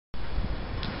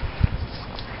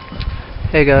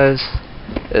Hey guys,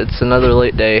 it's another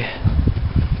late day.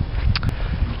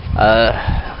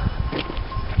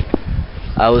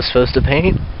 I was supposed to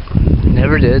paint,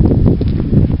 never did.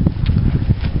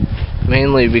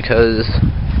 Mainly because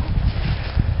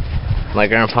my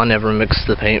grandpa never mixed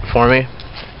the paint for me.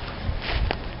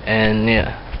 And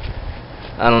yeah,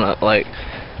 I don't know, like,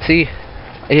 see,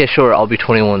 yeah sure, I'll be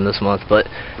 21 this month, but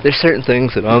there's certain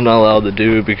things that I'm not allowed to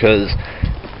do because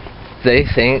they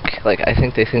think, like, I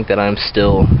think they think that I'm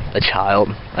still a child,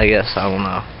 I guess, I don't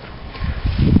know.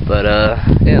 But,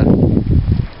 yeah.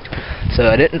 So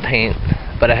I didn't paint,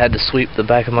 but I had to sweep the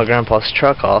back of my grandpa's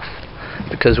truck off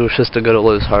because we were supposed to go to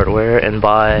Lowe's Hardware and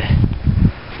buy,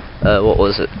 what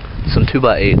was it? Some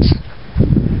 2x8s.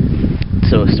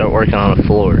 So start working on a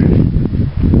floor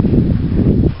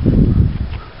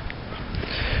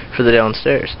for the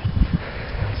downstairs.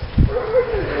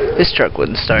 This truck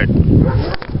wouldn't start.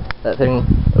 That thing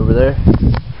over there,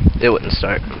 it wouldn't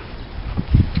start.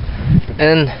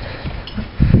 And,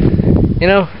 you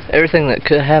know, everything that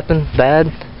could happen bad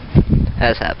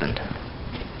has happened.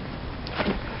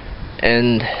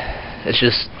 And it's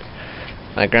just,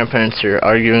 my grandparents are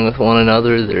arguing with one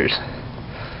another.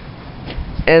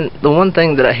 And the one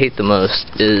thing that I hate the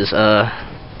most is the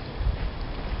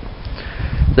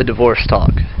divorce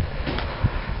talk.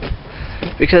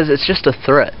 Because it's just a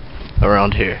threat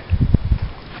around here.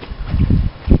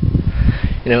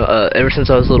 You know, ever since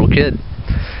I was a little kid,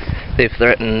 they've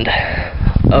threatened,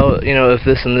 oh, you know, if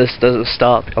this and this doesn't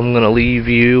stop, I'm gonna leave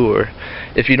you, or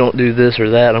if you don't do this or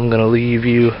that, I'm gonna leave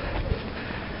you.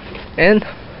 And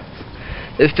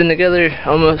they've been together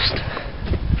almost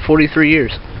 43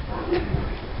 years.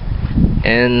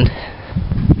 And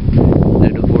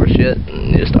they're divorced yet,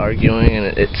 and just arguing,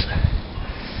 and it's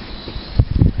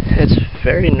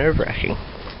very nerve-wracking.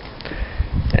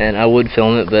 And I would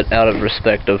film it, but out of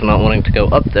respect of not wanting to go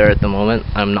up there at the moment,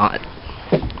 I'm not.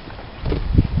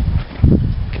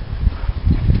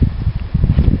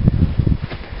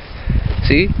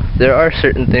 See, there are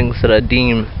certain things that I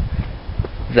deem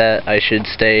that I should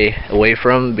stay away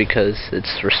from because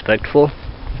it's respectful,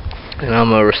 and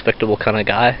I'm a respectable kind of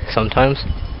guy sometimes.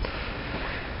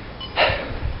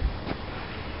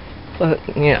 But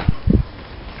yeah.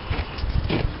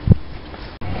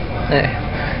 Hey,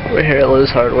 we're here at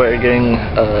Lowe's Hardware getting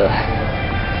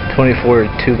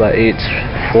 24 2x8s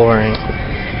flooring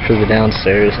for the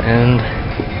downstairs, and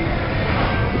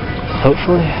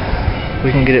hopefully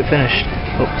we can get it finished.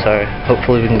 Oh, sorry.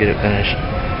 Hopefully we can get it finished.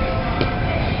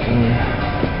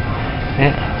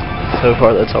 Yeah, so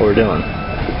far that's all we're doing.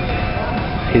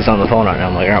 He's on the phone right now,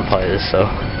 my grandpa is, so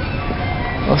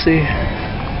I'll see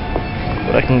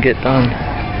what I can get done,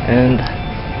 and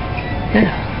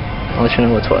yeah, I'll let you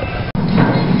know what's what.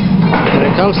 When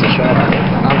it comes to traffic,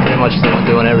 I'm pretty much the one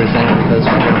doing everything because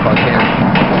my grandpa can.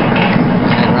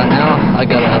 And right now, I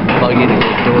got a buggy to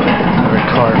get door, or a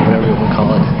cart, whatever you want to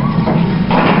call it.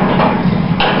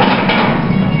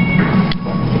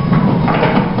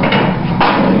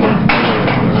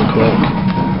 Real quick.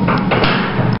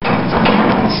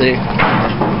 See?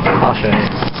 I'll show you.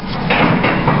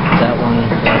 That one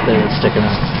right there that's sticking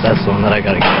out, that's the one that I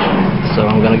gotta get. So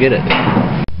I'm gonna get it.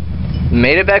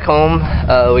 Made it back home.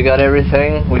 We got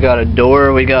everything. We got a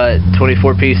door. We got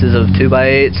 24 pieces of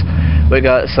 2x8s. We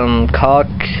got some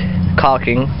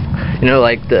caulking. You know,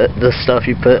 like the stuff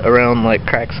you put around like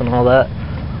cracks and all that.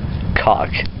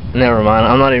 Caulk. Never mind.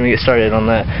 I'm not even gonna get started on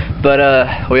that. But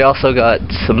we also got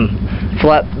some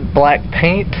flat black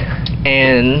paint,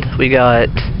 and we got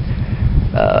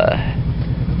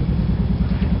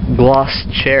gloss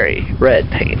cherry red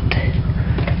paint,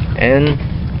 and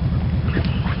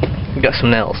we got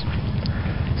some nails.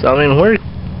 So I mean, we're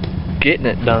getting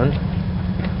it done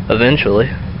eventually.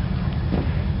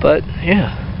 But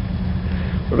yeah,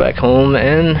 we're back home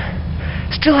and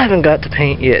still haven't got to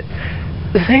paint yet.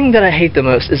 The thing that I hate the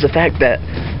most is the fact that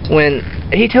when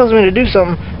he tells me to do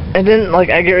something and then like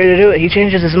I get ready to do it, he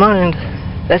changes his mind.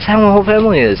 That's how my whole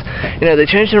family is. You know, they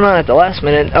change their mind at the last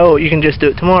minute. Oh, you can just do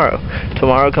it tomorrow.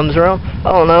 Tomorrow comes around.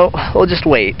 Oh no, we'll just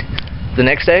wait. The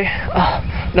next day, oh,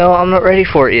 no, I'm not ready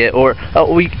for it yet, or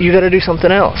oh, you gotta do something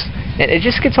else, and it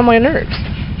just gets on my nerves.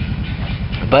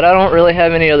 But I don't really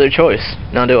have any other choice,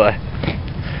 now do I?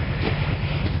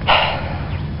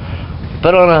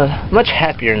 But on a much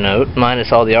happier note,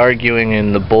 minus all the arguing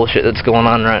and the bullshit that's going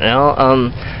on right now,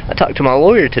 I talked to my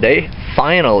lawyer today,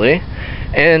 finally,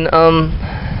 and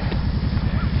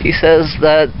he says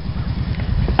that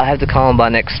I have to call him by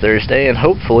next Thursday, and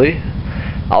hopefully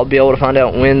I'll be able to find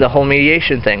out when the whole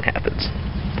mediation thing happens.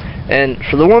 And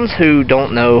for the ones who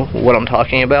don't know what I'm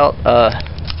talking about,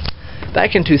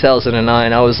 back in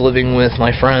 2009 I was living with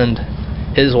my friend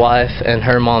his wife and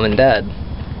her mom and dad.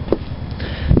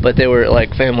 But they were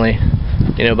like family,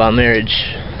 you know, by marriage,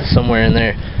 somewhere in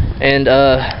there. And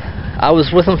I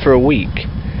was with them for a week.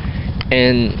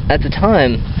 And at the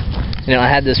time, you know, I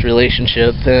had this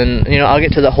relationship, and, you know, I'll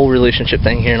get to the whole relationship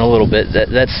thing here in a little bit.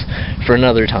 That's for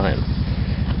another time.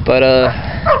 But,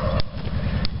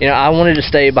 you know, I wanted to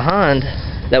stay behind,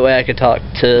 that way I could talk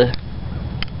to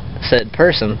said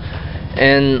person.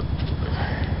 And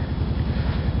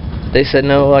they said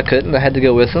no, I couldn't. I had to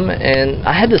go with them, and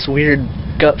I had this weird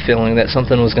gut feeling that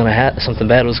something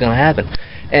bad was gonna happen.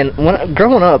 And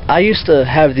growing up, I used to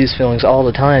have these feelings all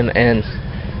the time, and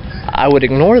I would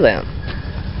ignore them.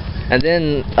 And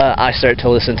then I start to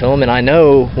listen to them, and I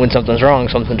know when something's wrong,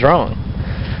 something's wrong.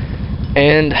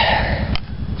 And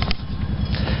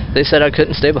they said I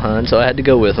couldn't stay behind, so I had to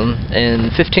go with them.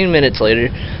 And 15 minutes later,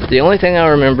 the only thing I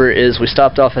remember is we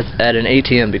stopped off at an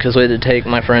ATM because we had to take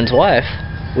my friend's wife,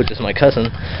 which is my cousin,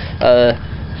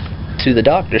 to the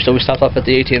doctor. So we stopped off at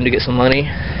the ATM to get some money.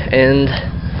 And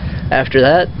after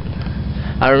that,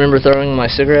 I remember throwing my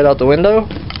cigarette out the window.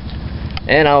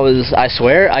 And I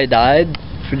swear I died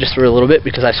for a little bit,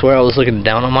 because I swear I was looking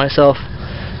down on myself.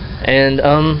 And,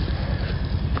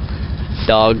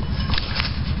 doggy.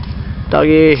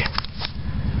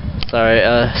 Sorry,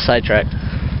 sidetracked.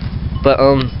 But,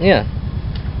 yeah.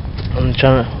 I'm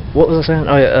trying to, what was I saying?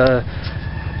 Oh, yeah,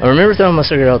 I remember throwing my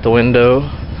cigarette out the window,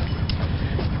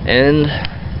 and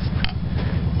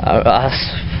I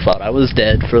thought I was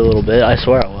dead for a little bit. I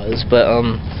swear I was. But,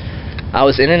 I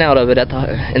was in and out of it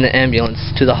in the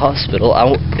ambulance to the hospital.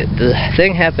 The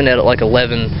thing happened at like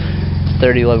 11:30,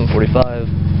 11:45,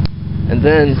 and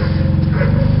then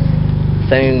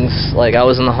things like I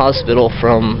was in the hospital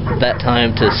from that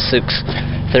time to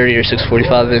 6:30 or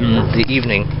 6:45 in the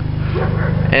evening,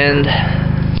 and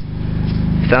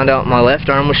found out my left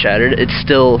arm was shattered. It's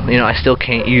still, you know, I still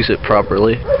can't use it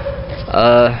properly,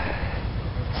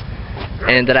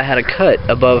 and that I had a cut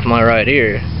above my right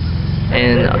ear.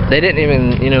 And they didn't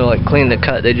even, you know, like clean the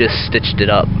cut, they just stitched it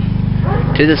up.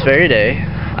 To this very day,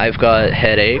 I've got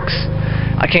headaches.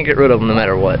 I can't get rid of them no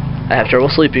matter what. I have trouble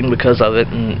sleeping because of it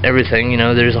and everything, you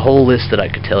know, there's a whole list that I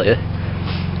could tell you.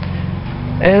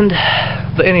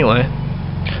 But anyway,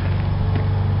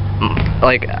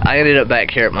 like, I ended up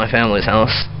back here at my family's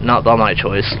house, not by my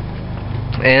choice.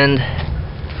 And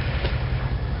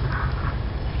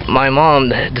my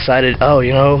mom decided, oh,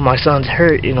 you know, my son's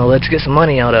hurt, you know, let's get some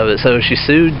money out of it. So she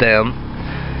sued them,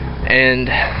 and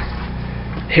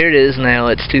here it is now.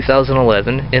 It's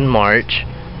 2011 in March,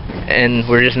 and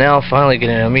we're just now finally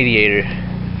getting a mediator.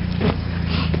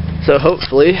 So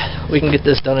hopefully we can get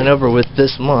this done and over with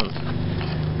this month,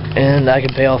 and I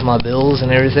can pay off my bills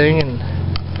and everything, and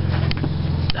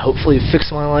hopefully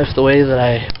fix my life the way that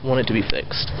I want it to be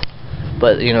fixed.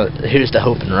 But, you know, here's the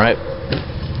hoping, right?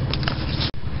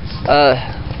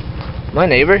 My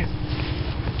neighbor,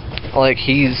 like,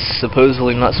 he's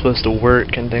supposedly not supposed to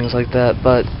work and things like that,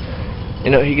 but,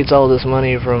 you know, he gets all this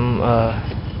money from,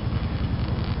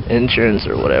 insurance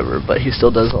or whatever, but he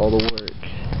still does all the work.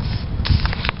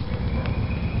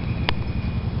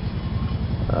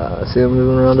 See him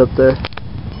moving around up there?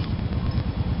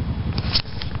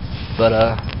 But,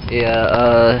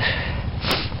 yeah,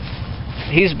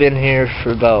 he's been here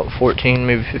for about 14,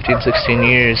 maybe 15, 16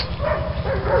 years.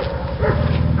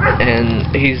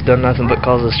 And he's done nothing but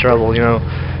cause us trouble, you know.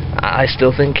 I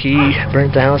still think he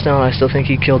burnt the house down. I still think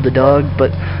he killed the dog,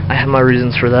 but I have my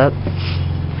reasons for that.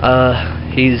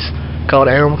 He's called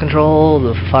animal control,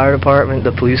 the fire department,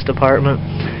 the police department.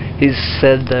 He's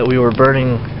said that we were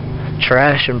burning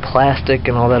trash and plastic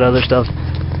and all that other stuff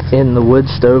in the wood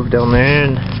stove down there,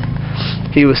 and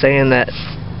he was saying that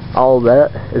all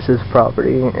that is his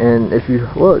property. And if you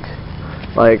look,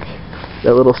 like,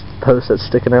 that little post that's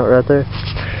sticking out right there,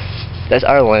 that's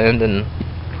our land. And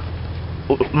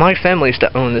my family used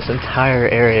to own this entire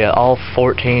area, all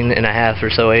 14 and a half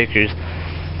or so acres.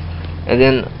 And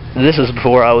then this is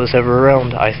before I was ever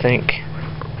around, I think.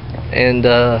 And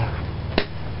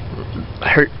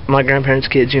my grandparents'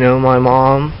 kids, you know, my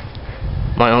mom,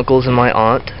 my uncles, and my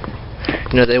aunt,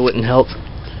 you know, they wouldn't help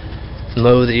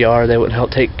mow the yard, they wouldn't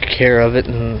help take care of it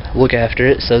and look after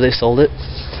it, so they sold it.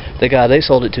 The guy they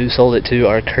sold it to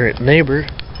our current neighbor,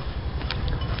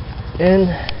 and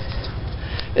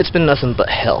it's been nothing but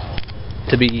hell,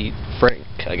 to be frank,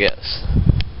 I guess.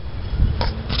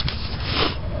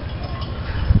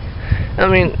 I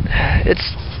mean,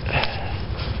 it's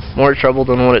more trouble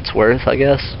than what it's worth, I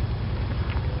guess,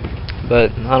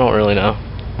 but I don't really know.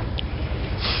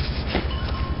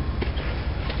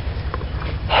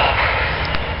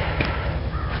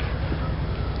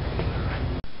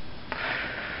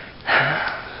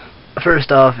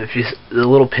 first off, if you the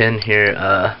little pin here,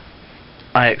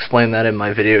 I explained that in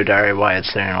my video diary why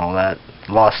it's there and all that.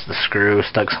 Lost the screw,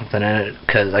 stuck something in it,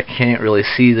 because I can't really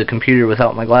see the computer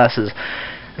without my glasses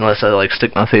unless I like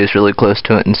stick my face really close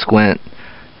to it and squint.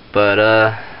 But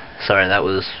sorry, that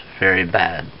was very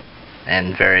bad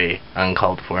and very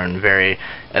uncalled for and very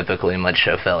epically much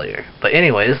a failure. But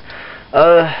anyways,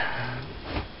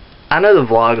 I know the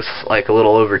vlog's like a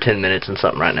little over 10 minutes and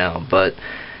something right now, but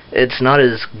it's not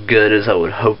as good as I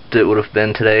would hoped it would have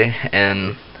been today.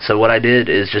 And so what I did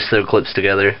is just throw clips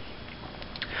together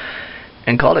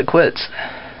and called it quits.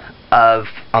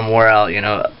 I'm wore out, you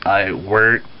know. I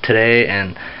worked today,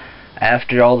 and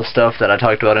after all the stuff that I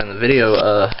talked about in the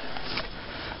video,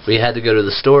 we had to go to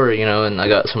the store, you know, and I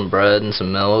got some bread and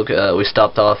some milk. We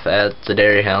stopped off at the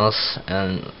Dairy House,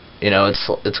 and you know,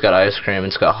 it's got ice cream,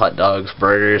 it's got hot dogs,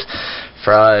 burgers,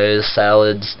 fries,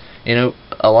 salads, you know,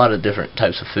 a lot of different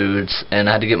types of foods. And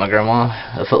I had to get my grandma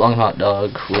a foot-long hot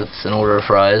dog with an order of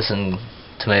fries and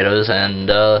tomatoes, and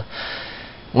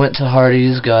went to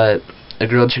Hardee's, got a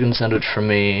grilled chicken sandwich for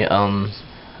me,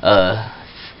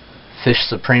 fish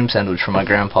supreme sandwich for my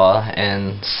grandpa,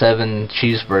 and 7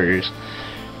 cheeseburgers,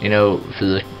 you know, for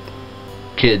the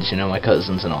kids, you know, my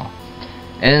cousins and all.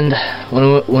 And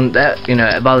when that, you know,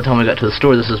 by the time we got to the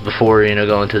store, this is before, you know,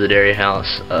 going to the Dairy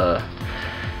House,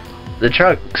 the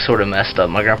truck sort of messed up.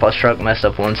 My grandpa's truck messed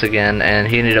up once again, and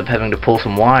he ended up having to pull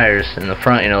some wires in the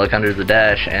front, you know, like under the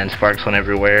dash, and sparks went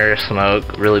everywhere, smoke,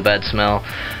 really bad smell.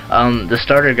 The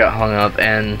starter got hung up,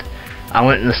 and I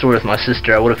went in the store with my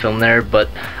sister. I would have filmed there, but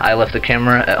I left the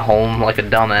camera at home like a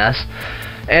dumbass.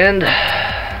 And,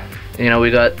 you know,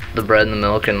 we got the bread and the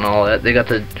milk and all that. They got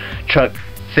the truck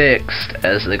fixed,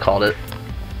 as they called it,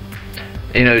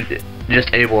 you know,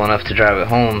 just able enough to drive it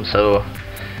home. So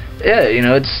yeah, you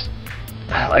know, it's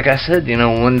like I said, you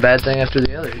know, one bad thing after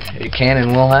the other. It can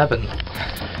and will happen,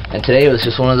 and today was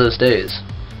just one of those days,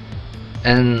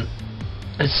 and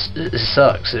it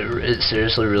sucks. It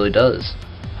seriously really does.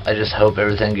 I just hope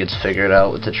everything gets figured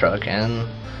out with the truck, and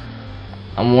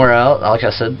I'm wore out. Like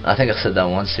I said, I think I said that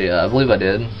once. Yeah, I believe I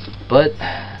did. But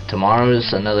tomorrow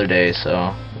is another day,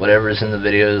 so whatever's in the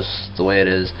videos, the way it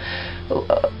is,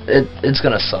 it's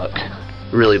gonna suck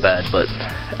really bad. But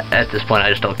at this point,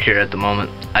 I just don't care at the moment.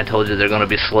 I told you they're gonna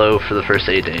be slow for the first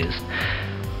 8 days.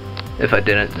 If I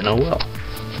didn't, then oh well.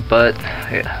 But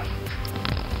yeah,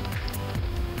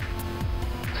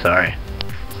 sorry.